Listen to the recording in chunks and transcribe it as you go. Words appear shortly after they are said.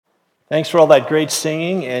Thanks for all that great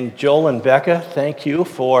singing, and Joel and Becca, thank you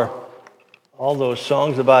for all those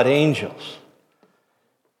songs about angels.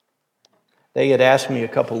 They had asked me a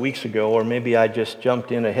couple weeks ago, or maybe I just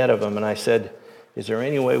jumped in ahead of them, and I said, is there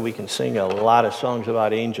any way we can sing a lot of songs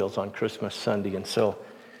about angels on Christmas Sunday? And so,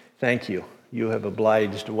 thank you. You have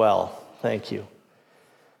obliged well. Thank you.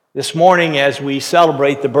 This morning, as we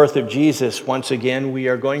celebrate the birth of Jesus, once again, we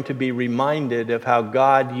are going to be reminded of how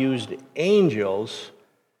God used angels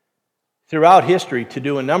throughout history to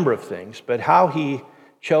do a number of things, but how he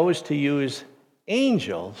chose to use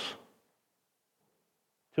angels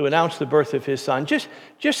to announce the birth of his son.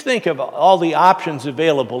 Just think of all the options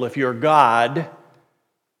available if you're God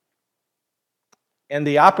and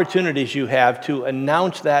the opportunities you have to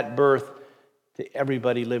announce that birth to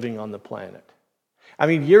everybody living on the planet. I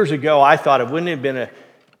mean, years ago, I thought it would have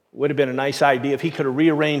been a nice idea if he could have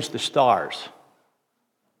rearranged the stars,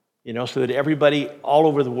 so that everybody all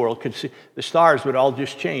over the world could see. The stars would all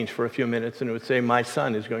just change for a few minutes, and it would say, my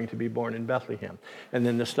son is going to be born in Bethlehem. And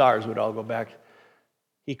then the stars would all go back.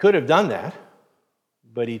 He could have done that,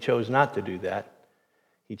 but he chose not to do that.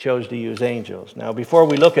 He chose to use angels. Now, before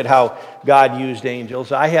we look at how God used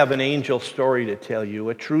angels, I have an angel story to tell you,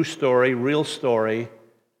 a true story, real story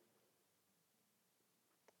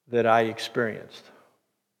that I experienced.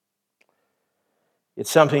 It's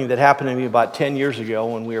something that happened to me about 10 years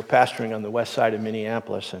ago when we were pastoring on the west side of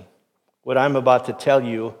Minneapolis. And what I'm about to tell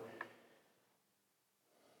you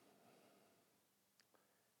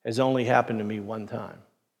has only happened to me one time.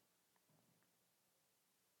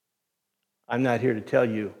 I'm not here to tell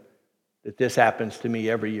you that this happens to me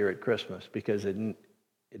every year at Christmas, because it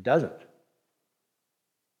doesn't.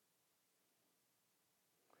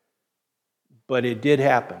 But it did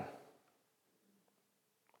happen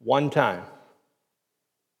one time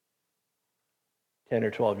 10 or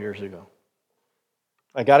 12 years ago.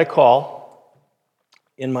 I got a call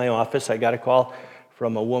in my office. I got a call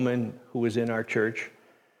from a woman who was in our church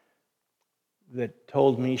that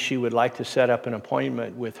told me she would like to set up an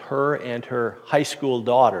appointment with her and her high school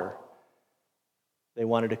daughter. They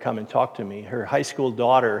wanted to come and talk to me. Her high school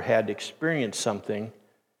daughter had experienced something,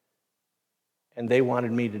 and they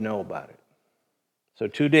wanted me to know about it. So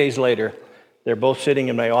 2 days later, they're both sitting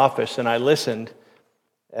in my office, and I listened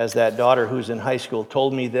as that daughter who's in high school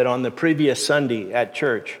told me that on the previous Sunday at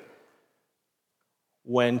church,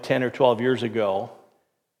 when 10 or 12 years ago,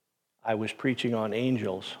 I was preaching on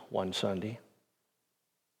angels one Sunday,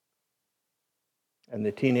 and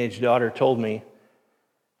the teenage daughter told me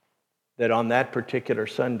that on that particular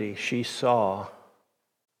Sunday, she saw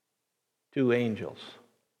 2 angels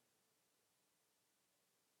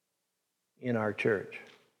in our church.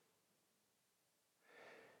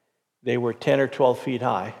 They were 10 or 12 feet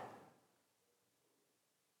high.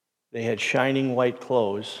 They had shining white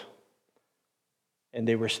clothes, and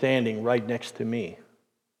they were standing right next to me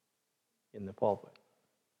in the pulpit.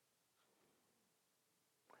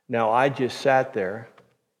 Now, I just sat there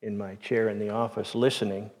in my chair in the office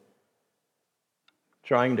listening,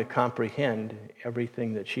 trying to comprehend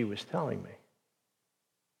everything that she was telling me.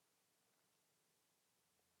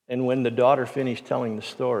 And when the daughter finished telling the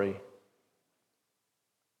story,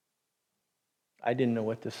 I didn't know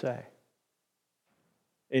what to say.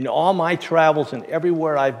 In all my travels and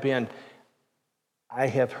everywhere I've been, I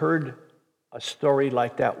have heard a story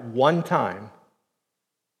like that one time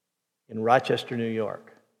in Rochester, New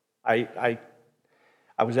York. I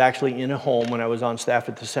was actually in a home when I was on staff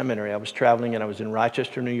at the seminary. I was traveling, and I was in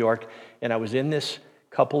Rochester, New York, and I was in this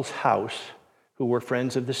couple's house who were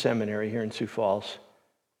friends of the seminary here in Sioux Falls.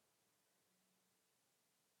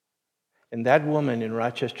 And that woman in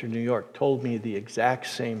Rochester, New York, told me the exact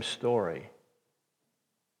same story.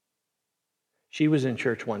 She was in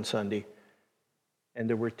church one Sunday, and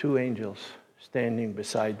there were 2 angels standing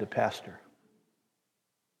beside the pastor.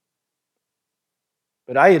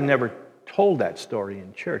 But I had never told that story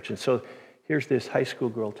in church. And so here's this high school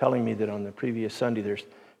girl telling me that on the previous Sunday there's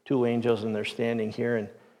 2 angels and they're standing here. And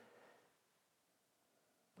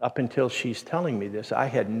up until she's telling me this, I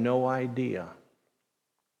had no idea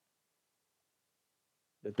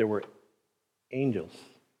that there were angels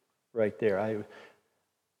right there.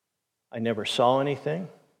 I never saw anything.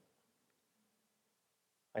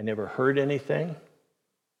 I never heard anything.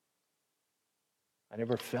 I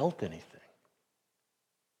never felt anything.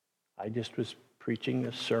 I just was preaching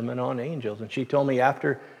this sermon on angels. And she told me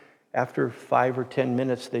after 5 or 10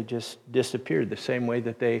 minutes, they just disappeared the same way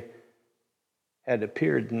that they had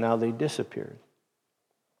appeared, and now they disappeared.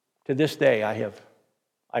 To this day, I have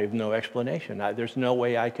no explanation. There's no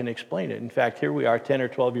way I can explain it. In fact, here we are 10 or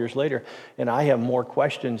 12 years later, and I have more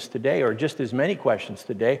questions today, or just as many questions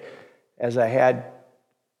today, as I had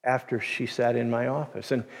after she sat in my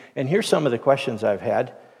office. And here's some of the questions I've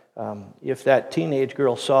had. If that teenage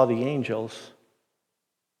girl saw the angels,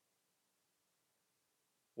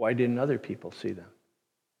 why didn't other people see them?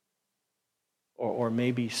 Or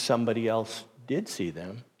maybe somebody else did see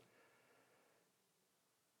them,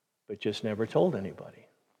 but just never told anybody.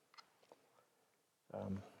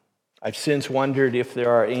 I've since wondered if there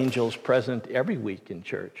are angels present every week in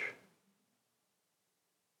church,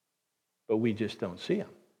 but we just don't see them.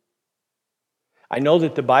 I know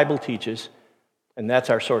that the Bible teaches, and that's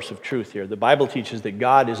our source of truth here, the Bible teaches that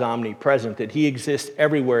God is omnipresent, that He exists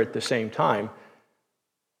everywhere at the same time,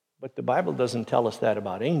 but the Bible doesn't tell us that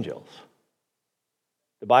about angels.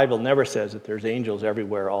 The Bible never says that there's angels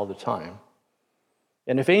everywhere all the time.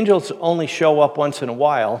 And if angels only show up once in a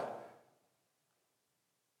while,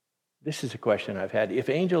 this is a question I've had. If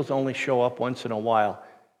angels only show up once in a while,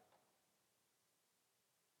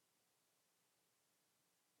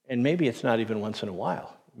 and maybe it's not even once in a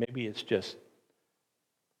while, maybe it's just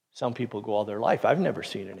some people go all their life. I've never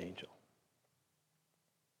seen an angel.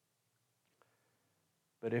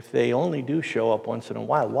 But if they only do show up once in a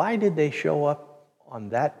while, why did they show up on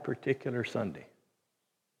that particular Sunday?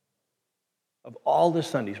 Of all the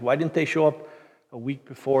Sundays, why didn't they show up a week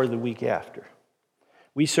before, the week after?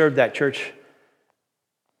 We served that church.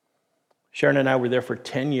 Sharon and I were there for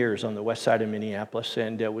 10 years on the west side of Minneapolis,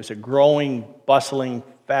 and it was a growing, bustling,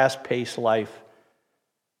 fast-paced life.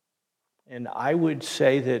 And I would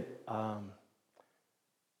say that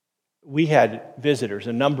we had visitors,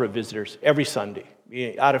 a number of visitors, every Sunday.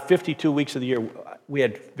 Out of 52 weeks of the year, we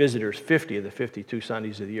had visitors 50 of the 52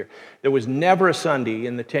 Sundays of the year. There was never a Sunday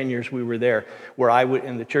in the 10 years we were there where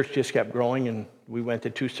and the church just kept growing, and we went to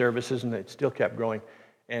 2 services, and it still kept growing.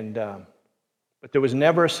 But there was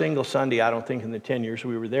never a single Sunday, I don't think, in the 10 years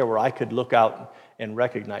we were there where I could look out and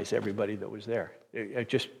recognize everybody that was there.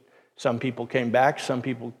 Some people came back, some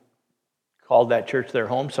people called that church their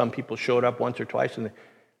home, some people showed up once or twice, and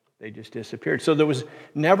they just disappeared. So there was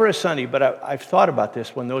never a Sunday, but I've thought about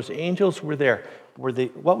this. When those angels were there,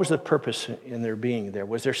 what was the purpose in their being there?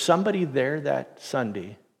 Was there somebody there that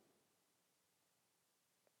Sunday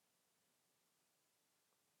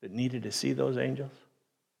that needed to see those angels?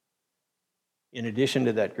 In addition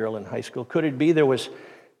to that girl in high school, could it be there was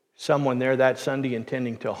someone there that Sunday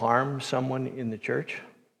intending to harm someone in the church?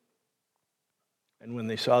 And when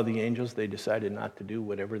they saw the angels, they decided not to do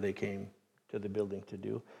whatever they came to the building to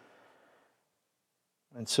do.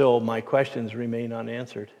 And so my questions remain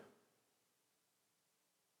unanswered.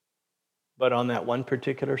 But on that one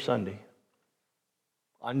particular Sunday,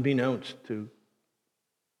 unbeknownst to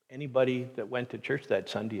anybody that went to church that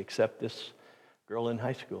Sunday except this girl in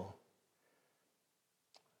high school,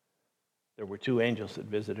 there were 2 angels that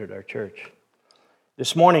visited our church.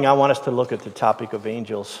 This morning, I want us to look at the topic of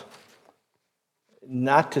angels,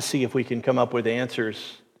 not to see if we can come up with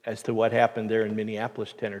answers as to what happened there in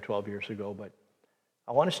Minneapolis 10 or 12 years ago, but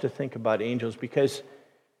I want us to think about angels because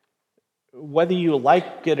whether you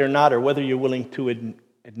like it or not, or whether you're willing to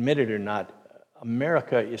admit it or not,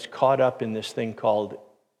 America is caught up in this thing called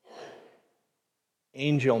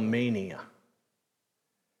angel mania.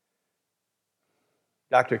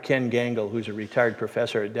 Dr. Ken Gangle, who's a retired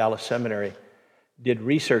professor at Dallas Seminary, did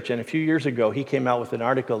research, and a few years ago he came out with an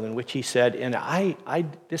article in which he said, and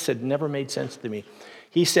this had never made sense to me,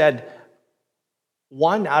 he said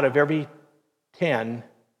 1 out of every 10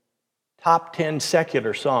 top 10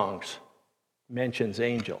 secular songs mentions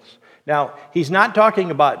angels. Now, he's not talking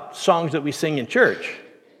about songs that we sing in church,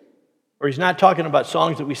 or he's not talking about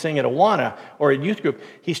songs that we sing at Awana or a youth group.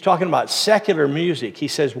 He's talking about secular music. He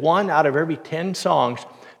says 1 out of every 10 songs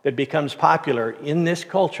that becomes popular in this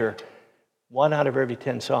culture, 1 out of every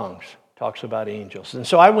 10 songs talks about angels. And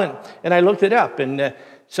so I went and I looked it up, and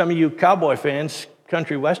some of you cowboy fans,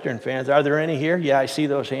 country western fans, are there any here? Yeah, I see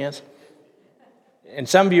those hands. And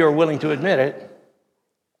some of you are willing to admit it.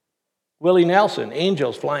 Willie Nelson,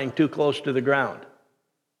 Angels Flying Too Close to the Ground.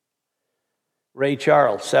 Ray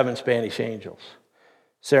Charles, 7 Spanish Angels.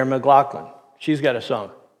 Sarah McLachlan, she's got a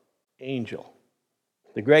song, Angel.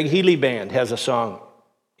 The Greg Healy Band has a song,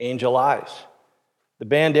 Angel Eyes. The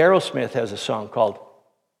band Aerosmith has a song called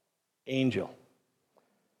Angel.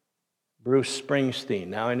 Bruce Springsteen.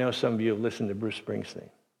 Now I know some of you have listened to Bruce Springsteen.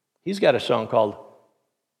 He's got a song called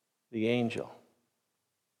The Angel.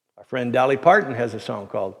 Our friend Dolly Parton has a song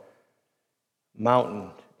called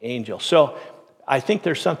Mountain Angel. So I think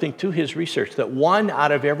there's something to his research that 1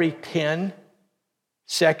 out of every 10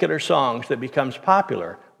 secular songs that becomes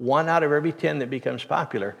popular, 1 out of every 10 that becomes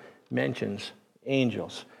popular mentions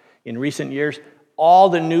angels. In recent years, all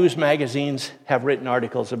the news magazines have written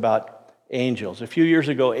articles about angels. A few years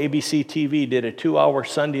ago, ABC TV did a 2-hour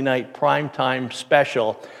Sunday night primetime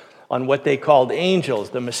special on what they called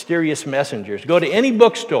angels, the mysterious messengers. Go to any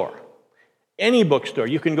bookstore. Any bookstore.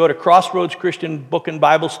 You can go to Crossroads Christian Book and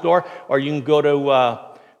Bible Store, or you can go to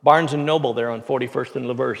Barnes & Noble there on 41st and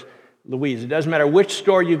Louise. It doesn't matter which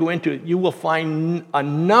store you go into, you will find a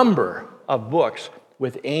number of books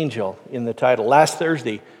with angel in the title. Last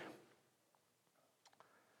Thursday,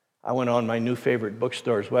 I went on my new favorite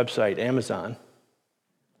bookstore's website, Amazon.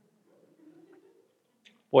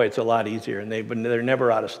 Boy, it's a lot easier, and they're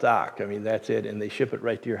never out of stock. I mean, that's it, and they ship it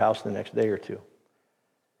right to your house the next day or two.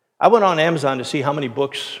 I went on Amazon to see how many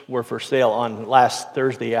books were for sale on last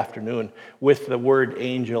Thursday afternoon with the word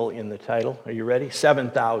angel in the title. Are you ready?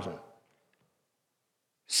 7,000.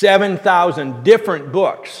 7,000 different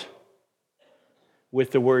books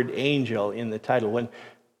with the word angel in the title.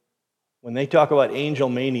 When they talk about angel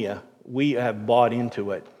mania, we have bought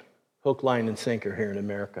into it, hook, line, and sinker here in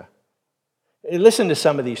America. Listen to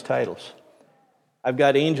some of these titles. I've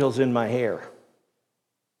got Angels in My Hair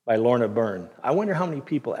by Lorna Byrne. I wonder how many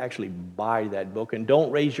people actually buy that book, and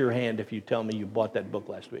don't raise your hand if you tell me you bought that book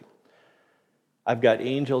last week. I've got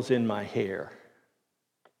Angels in My Hair.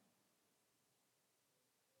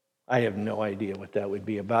 I have no idea what that would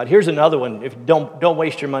be about. Here's another one. Don't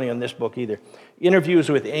waste your money on this book either. Interviews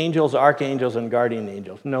with Angels, Archangels, and Guardian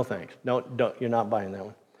Angels. No thanks. Don't. You're not buying that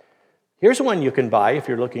one. Here's one you can buy if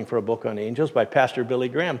you're looking for a book on angels by Pastor Billy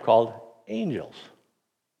Graham called Angels.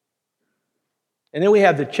 And then we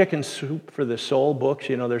have the Chicken Soup for the Soul books.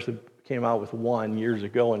 You know, came out with one years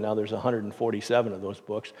ago, and now there's 147 of those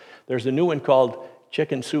books. There's a new one called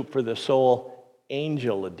Chicken Soup for the Soul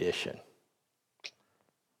Angel Edition.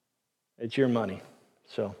 It's your money.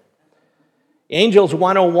 So, Angels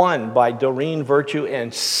 101 by Doreen Virtue,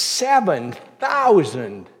 and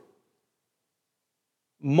 7,000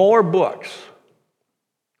 more books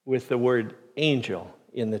with the word angel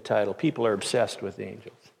in the title. People are obsessed with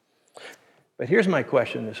angels. But here's my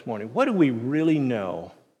question this morning. What do we really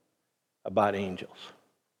know about angels?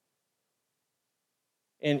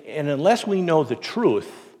 And unless we know the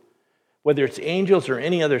truth, whether it's angels or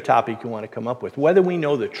any other topic you want to come up with, whether we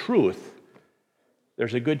know the truth,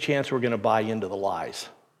 there's a good chance we're going to buy into the lies,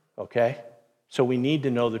 okay? So we need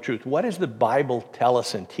to know the truth. What does the Bible tell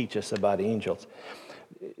us and teach us about angels?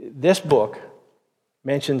 This book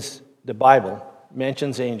the Bible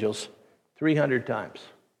mentions angels 300 times.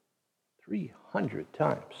 300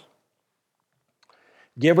 times.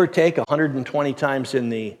 Give or take 120 times in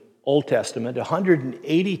the Old Testament,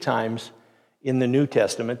 180 times in the New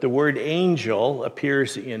Testament. The word angel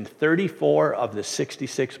appears in 34 of the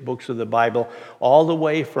 66 books of the Bible, all the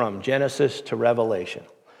way from Genesis to Revelation.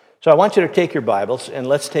 So I want you to take your Bibles and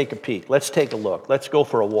let's take a peek. Let's take a look. Let's go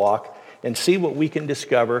for a walk and see what we can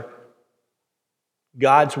discover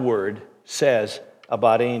God's Word says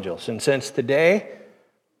about angels. And since today,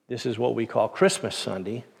 this is what we call Christmas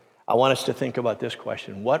Sunday, I want us to think about this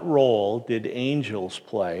question. What role did angels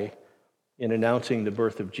play in announcing the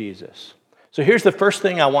birth of Jesus? So here's the first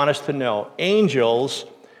thing I want us to know. Angels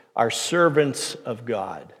are servants of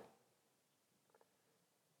God.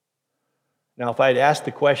 Now, if I'd asked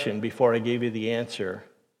the question before I gave you the answer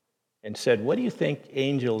and said, what do you think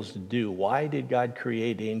angels do? Why did God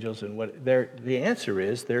create angels? And the answer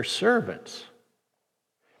is they're servants.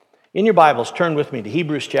 In your Bibles, turn with me to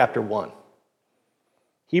Hebrews chapter 1.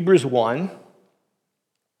 Hebrews 1.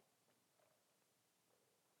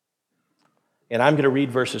 And I'm going to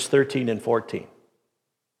read verses 13 and 14.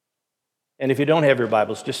 And if you don't have your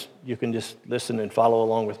Bibles, you can just listen and follow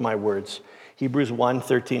along with my words. Hebrews 1,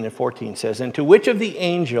 13 and 14 says, "And to which of the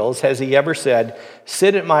angels has he ever said,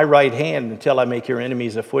 'Sit at my right hand until I make your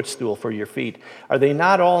enemies a footstool for your feet'? Are they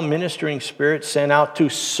not all ministering spirits sent out to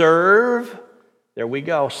serve?" There we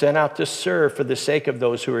go, sent out to serve for the sake of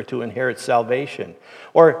those who are to inherit salvation.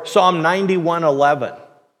 Or Psalm 91:11.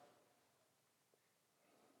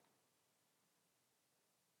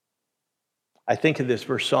 I think of this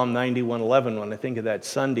verse, Psalm 91:11, when I think of that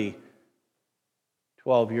Sunday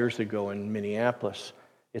 12 years ago in Minneapolis.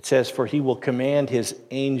 It says, "For he will command his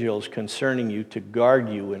angels concerning you to guard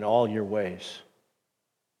you in all your ways."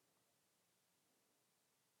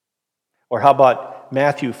 Or how about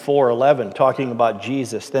Matthew 4:11, talking about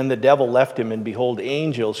Jesus? "Then the devil left him, and behold,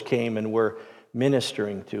 angels came and were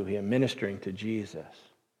ministering to him," ministering to Jesus.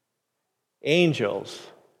 Angels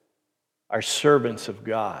are servants of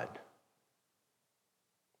God.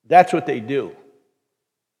 That's what they do.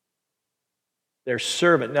 They're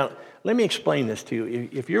servant. Now, let me explain this to you.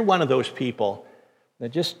 If you're one of those people, now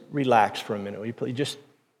just relax for a minute.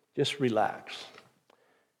 Just relax.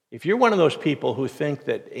 If you're one of those people who think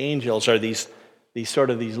that angels are these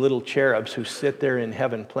little cherubs who sit there in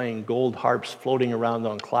heaven playing gold harps floating around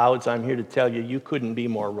on clouds, I'm here to tell you, you couldn't be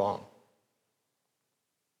more wrong.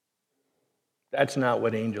 That's not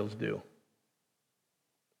what angels do.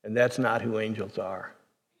 And that's not who angels are.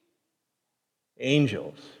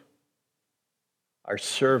 Angels are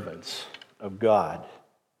servants of God.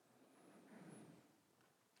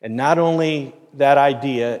 And not only that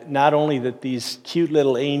idea, not only that these cute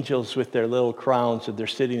little angels with their little crowns, that they're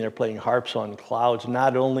sitting there playing harps on clouds,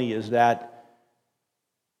 not only is that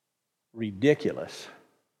ridiculous,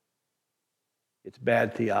 it's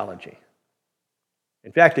bad theology.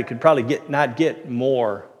 In fact, it could probably not get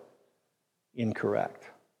more incorrect.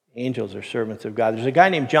 Angels are servants of God. There's a guy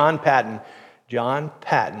named John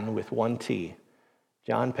Paton with one T.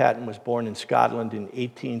 John Paton was born in Scotland in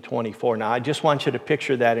 1824. Now, I just want you to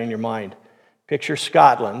picture that in your mind. Picture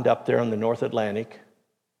Scotland up there on the North Atlantic.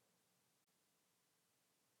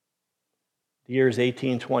 The year is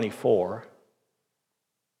 1824.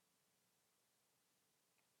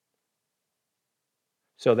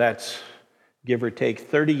 So that's, give or take,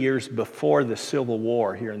 30 years before the Civil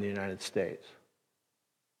War here in the United States.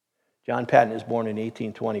 John Paton is born in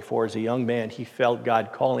 1824. As a young man, he felt God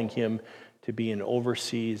calling him to be an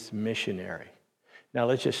overseas missionary. Now,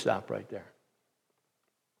 let's just stop right there.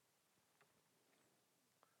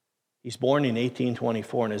 He's born in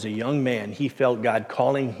 1824, and as a young man, he felt God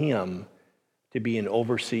calling him to be an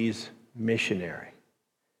overseas missionary.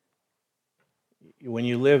 When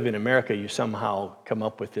you live in America, you somehow come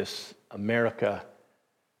up with this America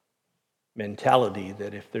mentality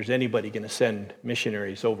that if there's anybody going to send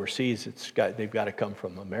missionaries overseas, they've got to come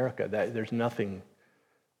from America. There's nothing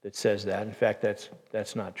that says that. In fact,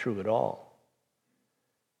 that's not true at all.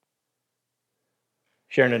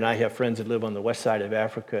 Sharon and I have friends that live on the west side of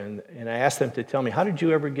Africa, and I asked them to tell me, how did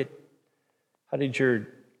your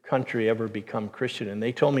country ever become Christian? And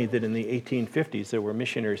they told me that in the 1850s there were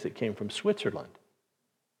missionaries that came from Switzerland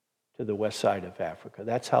to the west side of Africa.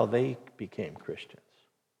 That's how they became Christians.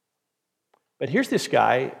 But here's this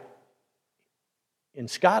guy in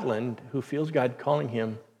Scotland who feels God calling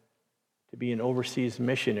him to be an overseas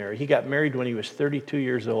missionary. He got married when he was 32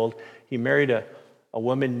 years old. He married a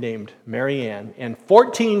woman named Mary Ann, and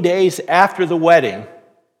 14 days after the wedding,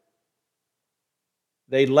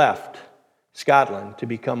 they left Scotland to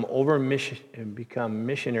become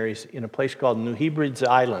missionaries in a place called New Hebrides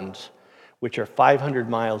Islands, which are 500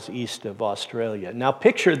 miles east of Australia. Now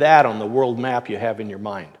picture that on the world map you have in your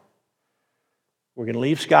mind. We're going to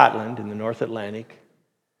leave Scotland in the North Atlantic.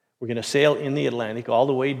 We're going to sail in the Atlantic all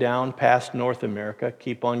the way down past North America,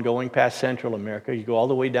 keep on going past Central America. You go all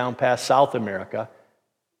the way down past South America.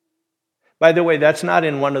 By the way, that's not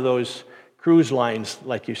in one of those cruise lines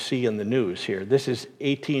like you see in the news here. This is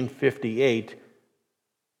 1858.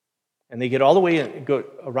 And they get all the way in, go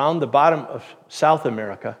around the bottom of South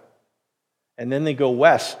America, and then they go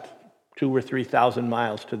west 2,000 or 3,000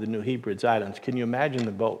 miles to the New Hebrides Islands. Can you imagine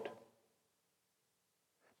the boat?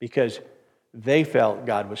 Because they felt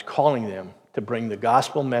God was calling them to bring the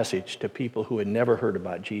gospel message to people who had never heard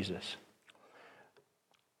about Jesus.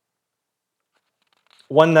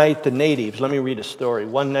 One night, the natives, let me read a story.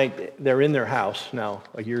 One night, they're in their house now,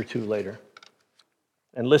 a year or two later.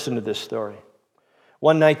 And listen to this story.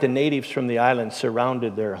 One night, the natives from the island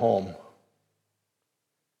surrounded their home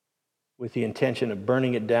with the intention of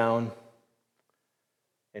burning it down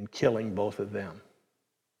and killing both of them.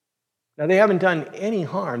 Now, they haven't done any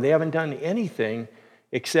harm. They haven't done anything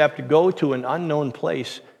except go to an unknown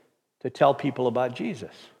place to tell people about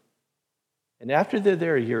Jesus. And after they're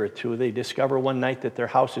there a year or two, they discover one night that their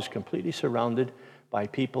house is completely surrounded by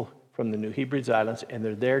people from the New Hebrides Islands, and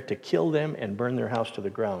they're there to kill them and burn their house to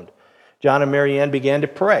the ground. John and Mary Ann began to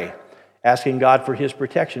pray, asking God for his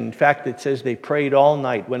protection. In fact, it says they prayed all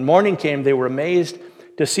night. When morning came, they were amazed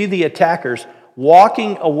to see the attackers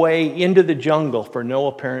walking away into the jungle for no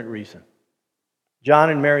apparent reason.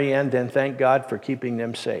 John and Mary Ann then thanked God for keeping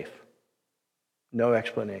them safe. No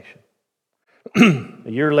explanation.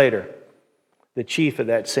 A year later, the chief of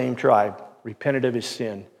that same tribe repented of his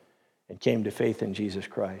sin and came to faith in Jesus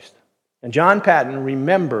Christ. And John Paton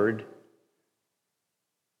remembered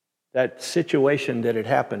that situation that had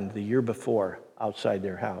happened the year before outside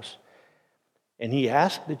their house. And he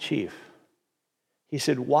asked the chief, he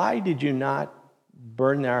said, "Why did you not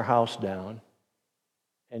burn our house down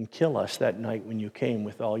and kill us that night when you came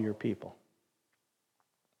with all your people?"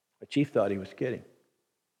 The chief thought he was kidding.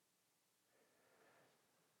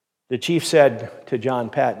 The chief said to John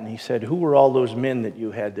Paton, he said, "Who were all those men that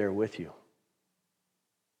you had there with you?"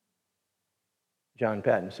 John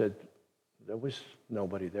Paton said, There was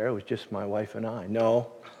nobody there. It was just my wife and I.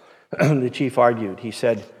 No, the chief argued. He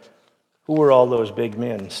said, who were all those big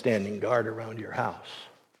men standing guard around your house?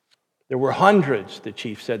 There were hundreds, the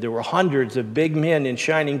chief said. There were hundreds of big men in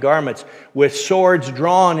shining garments with swords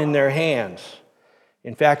drawn in their hands.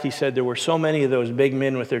 In fact, he said there were so many of those big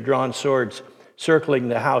men with their drawn swords circling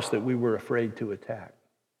the house that we were afraid to attack.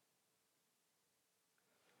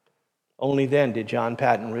 Only then did John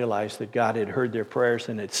Patton realize that God had heard their prayers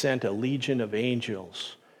and had sent a legion of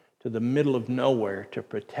angels to the middle of nowhere to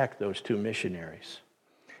protect those two missionaries.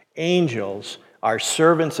 Angels are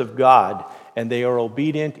servants of God, and they are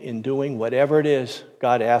obedient in doing whatever it is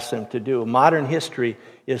God asks them to do. Modern history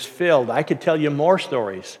is filled. I could tell you more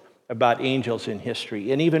stories about angels in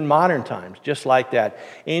history, and even modern times, just like that.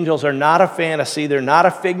 Angels are not a fantasy. They're not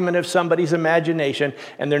a figment of somebody's imagination,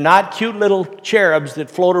 and they're not cute little cherubs that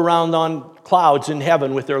float around on clouds in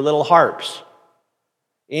heaven with their little harps.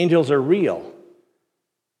 Angels are real,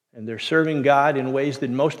 and they're serving God in ways that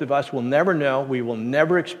most of us will never know, we will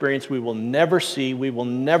never experience, we will never see, we will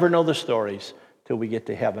never know the stories till we get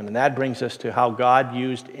to heaven. And that brings us to how God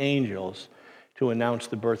used angels to announce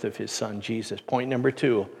the birth of his son, Jesus. Point number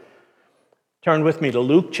 2. Turn with me to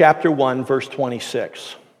Luke chapter 1, verse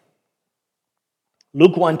 26.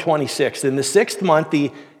 Luke 1:26. In the 6th month,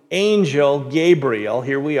 the angel Gabriel,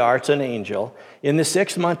 here we are, it's an angel. In the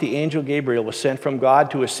 6th month, the angel Gabriel was sent from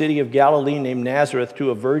God to a city of Galilee named Nazareth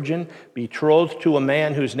to a virgin betrothed to a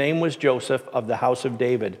man whose name was Joseph of the house of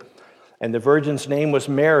David. And the virgin's name was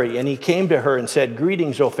Mary. And he came to her and said,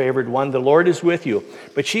 "Greetings, O favored one, the Lord is with you."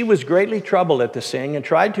 But she was greatly troubled at the saying and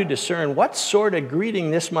tried to discern what sort of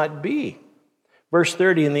greeting this might be. Verse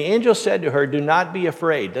 30, and the angel said to her, "Do not be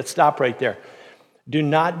afraid." Let's stop right there. Do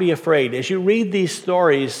not be afraid. As you read these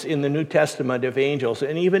stories in the New Testament of angels,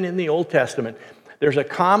 and even in the Old Testament, there's a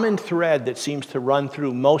common thread that seems to run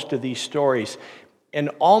through most of these stories. And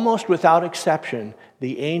almost without exception,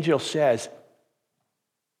 the angel says,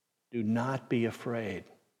 "Do not be afraid."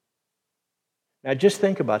 Now just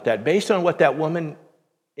think about that. Based on what that woman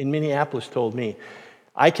in Minneapolis told me,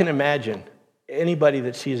 I can imagine anybody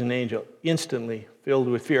that sees an angel instantly filled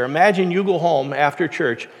with fear. Imagine you go home after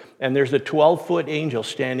church and there's a 12-foot angel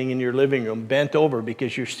standing in your living room bent over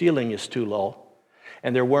because your ceiling is too low.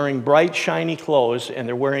 And they're wearing bright, shiny clothes and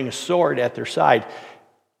they're wearing a sword at their side.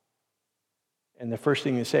 And the first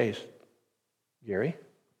thing they say is, "Gary,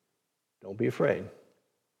 don't be afraid."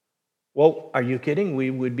 Well, are you kidding? We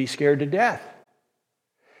would be scared to death.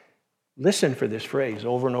 Listen for this phrase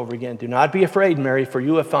over and over again. "Do not be afraid, Mary, for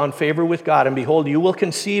you have found favor with God. And behold, you will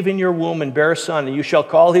conceive in your womb and bear a son, and you shall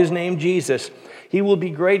call his name Jesus. He will be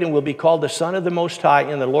great and will be called the Son of the Most High,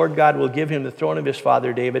 and the Lord God will give him the throne of his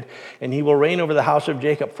father David, and he will reign over the house of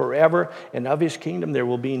Jacob forever, and of his kingdom there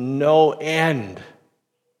will be no end."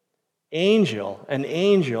 An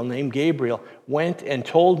angel named Gabriel went and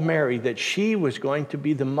told Mary that she was going to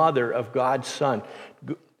be the mother of God's Son.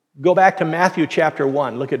 Go back to Matthew chapter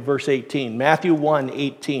 1. Look at verse 18. Matthew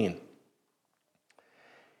 1:18.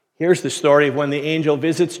 Here's the story of when the angel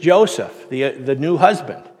visits Joseph, the new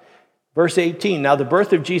husband. Verse 18. Now the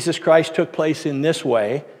birth of Jesus Christ took place in this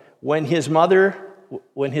way. When his mother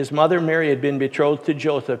Mary had been betrothed to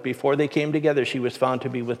Joseph, before they came together, she was found to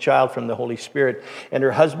be with child from the Holy Spirit. And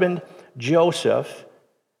her husband Joseph,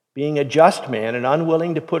 being a just man and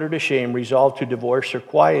unwilling to put her to shame, resolved to divorce her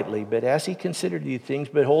quietly. But as he considered these things,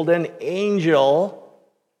 behold, an angel,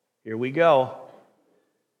 here we go.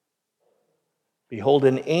 Behold,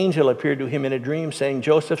 an angel appeared to him in a dream, saying,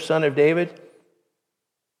 "Joseph, son of David,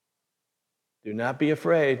 do not be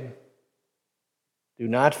afraid. Do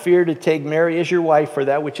not fear to take Mary as your wife, for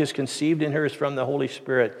that which is conceived in her is from the Holy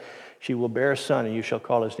Spirit. She will bear a son, and you shall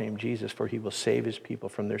call his name Jesus, for he will save his people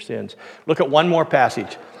from their sins." Look at one more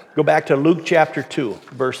passage. Go back to Luke chapter 2,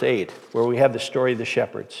 verse 8, where we have the story of the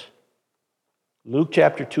shepherds. Luke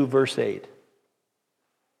chapter 2, verse 8.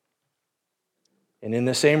 And in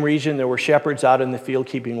the same region there were shepherds out in the field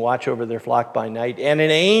keeping watch over their flock by night, and an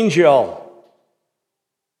angel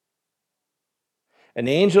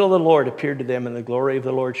of the Lord appeared to them, and the glory of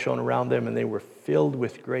the Lord shone around them, and they were filled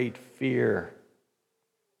with great fear.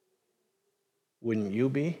 Wouldn't you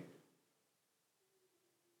be?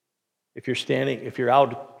 If you're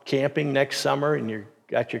out camping next summer and you've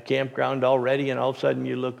got your campground all ready, and all of a sudden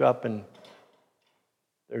you look up and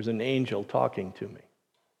there's an angel talking to me.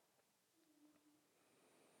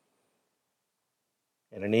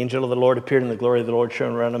 And an angel of the Lord appeared, and the glory of the Lord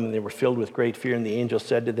shone around them, and they were filled with great fear. And the angel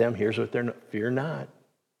said to them, here's what fear not.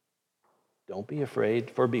 Don't be afraid,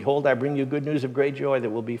 for behold, I bring you good news of great joy that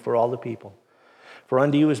will be for all the people. For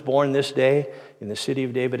unto you is born this day in the city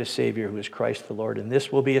of David a Savior, who is Christ the Lord. And this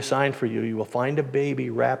will be a sign for you. You will find a baby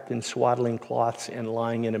wrapped in swaddling cloths and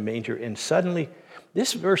lying in a manger. And suddenly,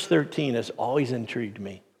 this verse 13 has always intrigued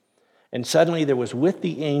me. And suddenly there was with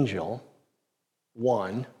the angel,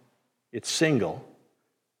 one, it's single.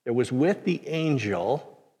 There was with the angel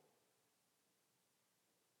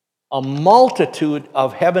a multitude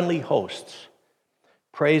of heavenly hosts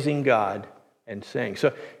praising God and saying.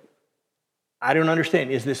 So I don't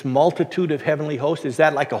understand. Is this multitude of heavenly hosts, is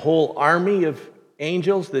that like a whole army of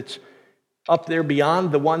angels that's up there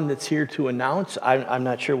beyond the one that's here to announce? I'm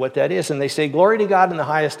not sure what that is. And they say, glory to God in the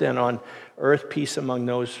highest, and on earth peace among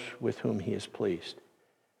those with whom he is pleased.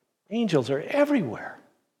 Angels are everywhere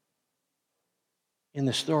in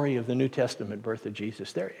the story of the New Testament birth of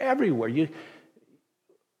Jesus. They're everywhere.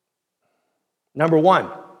 Number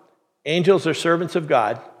one, angels are servants of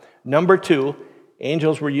God. Number two,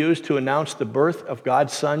 angels were used to announce the birth of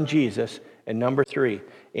God's Son, Jesus. And number three,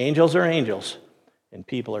 angels are angels and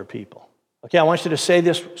people are people. Okay, I want you to say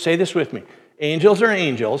this with me. Angels are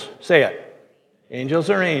angels. Say it.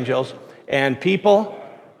 Angels are angels. And people,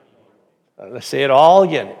 let's say it all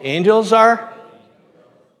again. Angels are,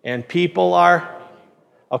 and people are.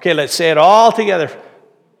 Okay, let's say it all together.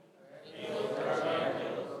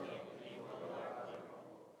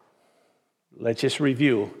 Let's just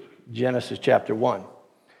review Genesis chapter 1.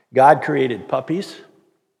 God created puppies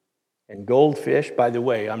and goldfish. By the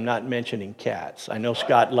way, I'm not mentioning cats. I know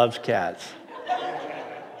Scott loves cats.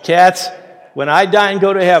 Cats, when I die and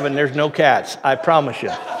go to heaven, there's no cats. I promise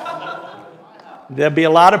you. There'll be a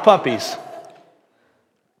lot of puppies.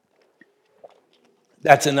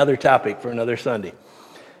 That's another topic for another Sunday.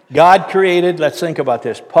 God created, let's think about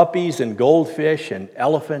this, puppies and goldfish and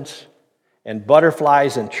elephants and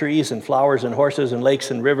butterflies and trees and flowers and horses and lakes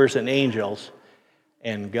and rivers and angels.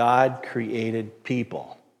 And God created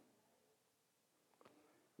people.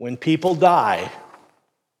 When people die,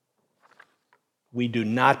 we do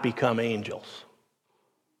not become angels.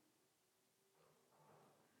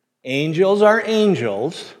 Angels are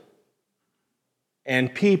angels,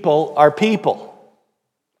 and people are people.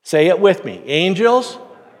 Say it with me. Angels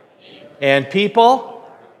and people.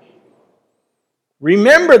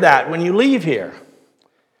 Remember that when you leave here.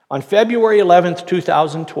 On February 11th,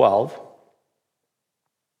 2012,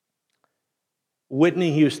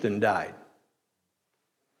 Whitney Houston died.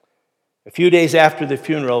 A few days after the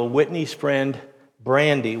funeral, Whitney's friend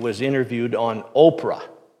Brandy was interviewed on Oprah.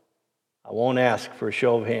 I won't ask for a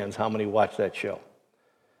show of hands how many watched that show.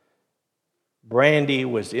 Brandy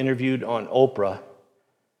was interviewed on Oprah,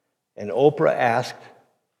 and Oprah asked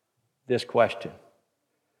this question: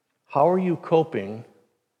 how are you coping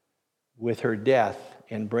with her death?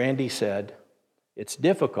 And Brandy said, it's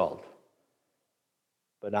difficult,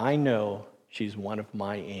 but I know she's one of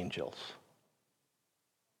my angels.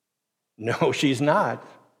 No, she's not.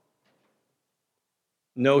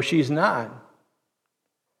 No, she's not.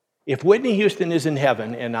 If Whitney Houston is in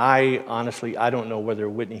heaven, and I don't know whether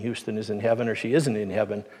Whitney Houston is in heaven or she isn't in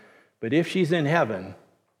heaven, but if she's in heaven,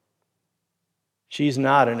 she's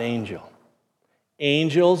not an angel.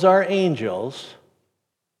 Angels are angels,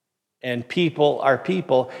 and people are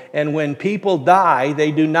people. And when people die,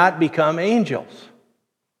 they do not become angels.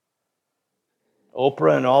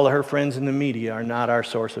 Oprah and all of her friends in the media are not our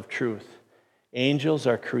source of truth. Angels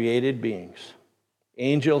are created beings.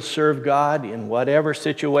 Angels serve God in whatever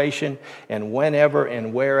situation and whenever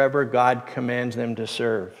and wherever God commands them to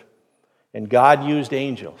serve. And God used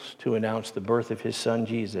angels to announce the birth of his Son,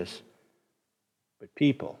 Jesus. But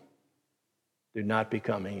people do not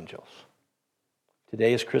become angels.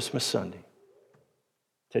 Today is Christmas Sunday.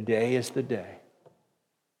 Today is the day.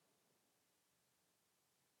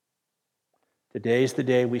 Today is the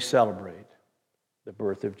day we celebrate the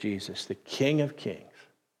birth of Jesus, the King of Kings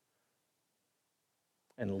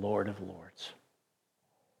and Lord of Lords.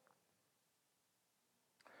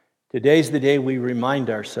 Today's the day we remind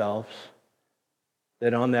ourselves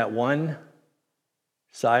that on that one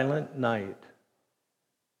silent night,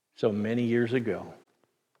 so many years ago,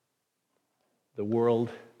 the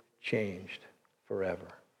world changed forever.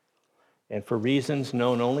 And for reasons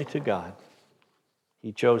known only to God,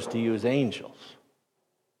 he chose to use angels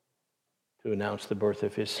to announce the birth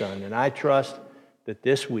of his Son. And I trust that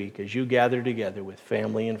this week, as you gather together with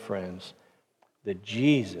family and friends, that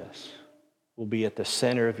Jesus will be at the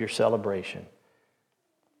center of your celebration,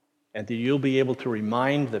 and that you'll be able to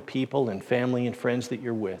remind the people and family and friends that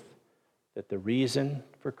you're with that the reason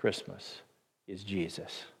for Christmas is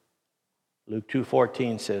Jesus. Luke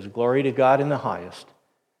 2:14 says, "Glory to God in the highest,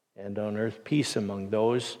 and on earth peace among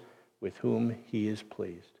those with whom he is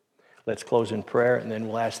pleased." Let's close in prayer, and then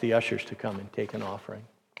we'll ask the ushers to come and take an offering.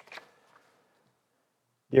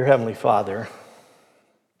 Dear Heavenly Father,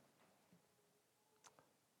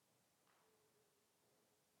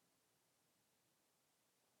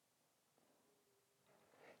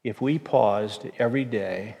 if we paused every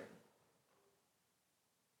day,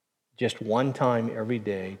 just one time every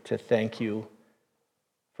day, to thank you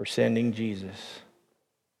for sending Jesus,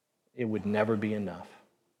 it would never be enough.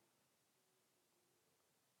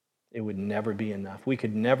 It would never be enough. We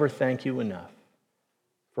could never thank you enough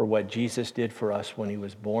for what Jesus did for us when he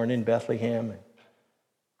was born in Bethlehem, and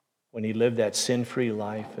when he lived that sin-free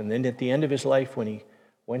life, and then at the end of his life when he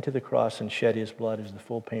went to the cross and shed his blood as the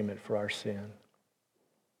full payment for our sin.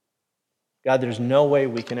 God, there's no way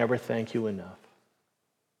we can ever thank you enough.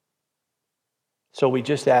 So we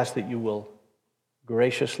just ask that you will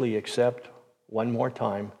graciously accept one more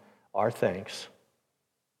time our thanks.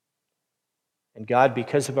 And God,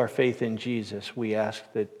 because of our faith in Jesus, we ask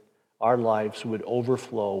that our lives would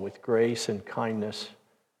overflow with grace and kindness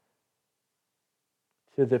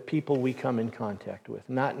to the people we come in contact with.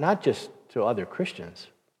 Not just to other Christians,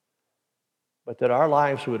 but that our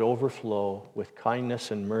lives would overflow with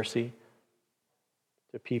kindness and mercy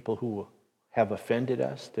to people who have offended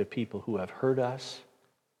us, to people who have hurt us,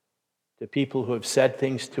 to people who have said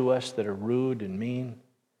things to us that are rude and mean.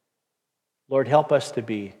 Lord, help us to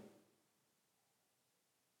be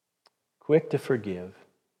quick to forgive,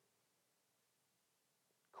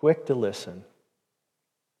 quick to listen,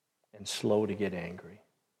 and slow to get angry.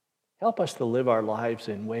 Help us to live our lives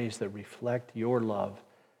in ways that reflect your love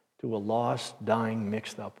to a lost, dying,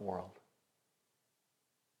 mixed-up world.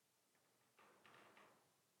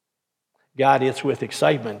 God, it's with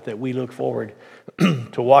excitement that we look forward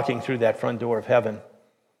to walking through that front door of heaven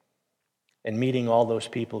and meeting all those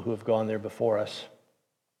people who have gone there before us.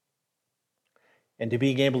 And to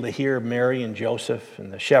being able to hear Mary and Joseph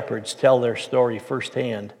and the shepherds tell their story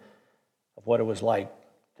firsthand of what it was like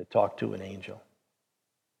to talk to an angel.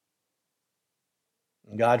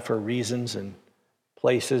 And God, for reasons and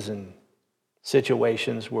places and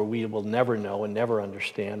situations where we will never know and never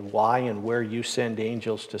understand why and where you send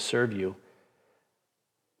angels to serve you.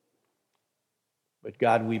 But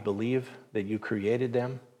God, we believe that you created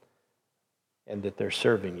them and that they're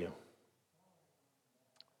serving you.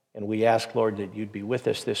 And we ask, Lord, that you'd be with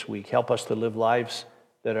us this week. Help us to live lives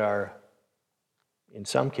that are, in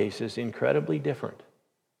some cases, incredibly different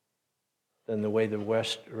than the way the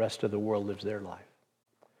rest of the world lives their life.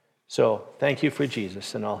 So thank you for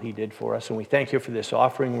Jesus and all he did for us. And we thank you for this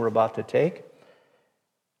offering we're about to take.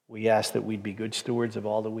 We ask that we'd be good stewards of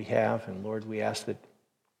all that we have. And Lord, we ask that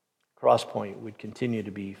Crosspoint would continue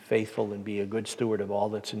to be faithful and be a good steward of all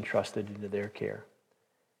that's entrusted into their care.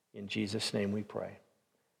 In Jesus' name we pray.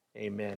 Amen.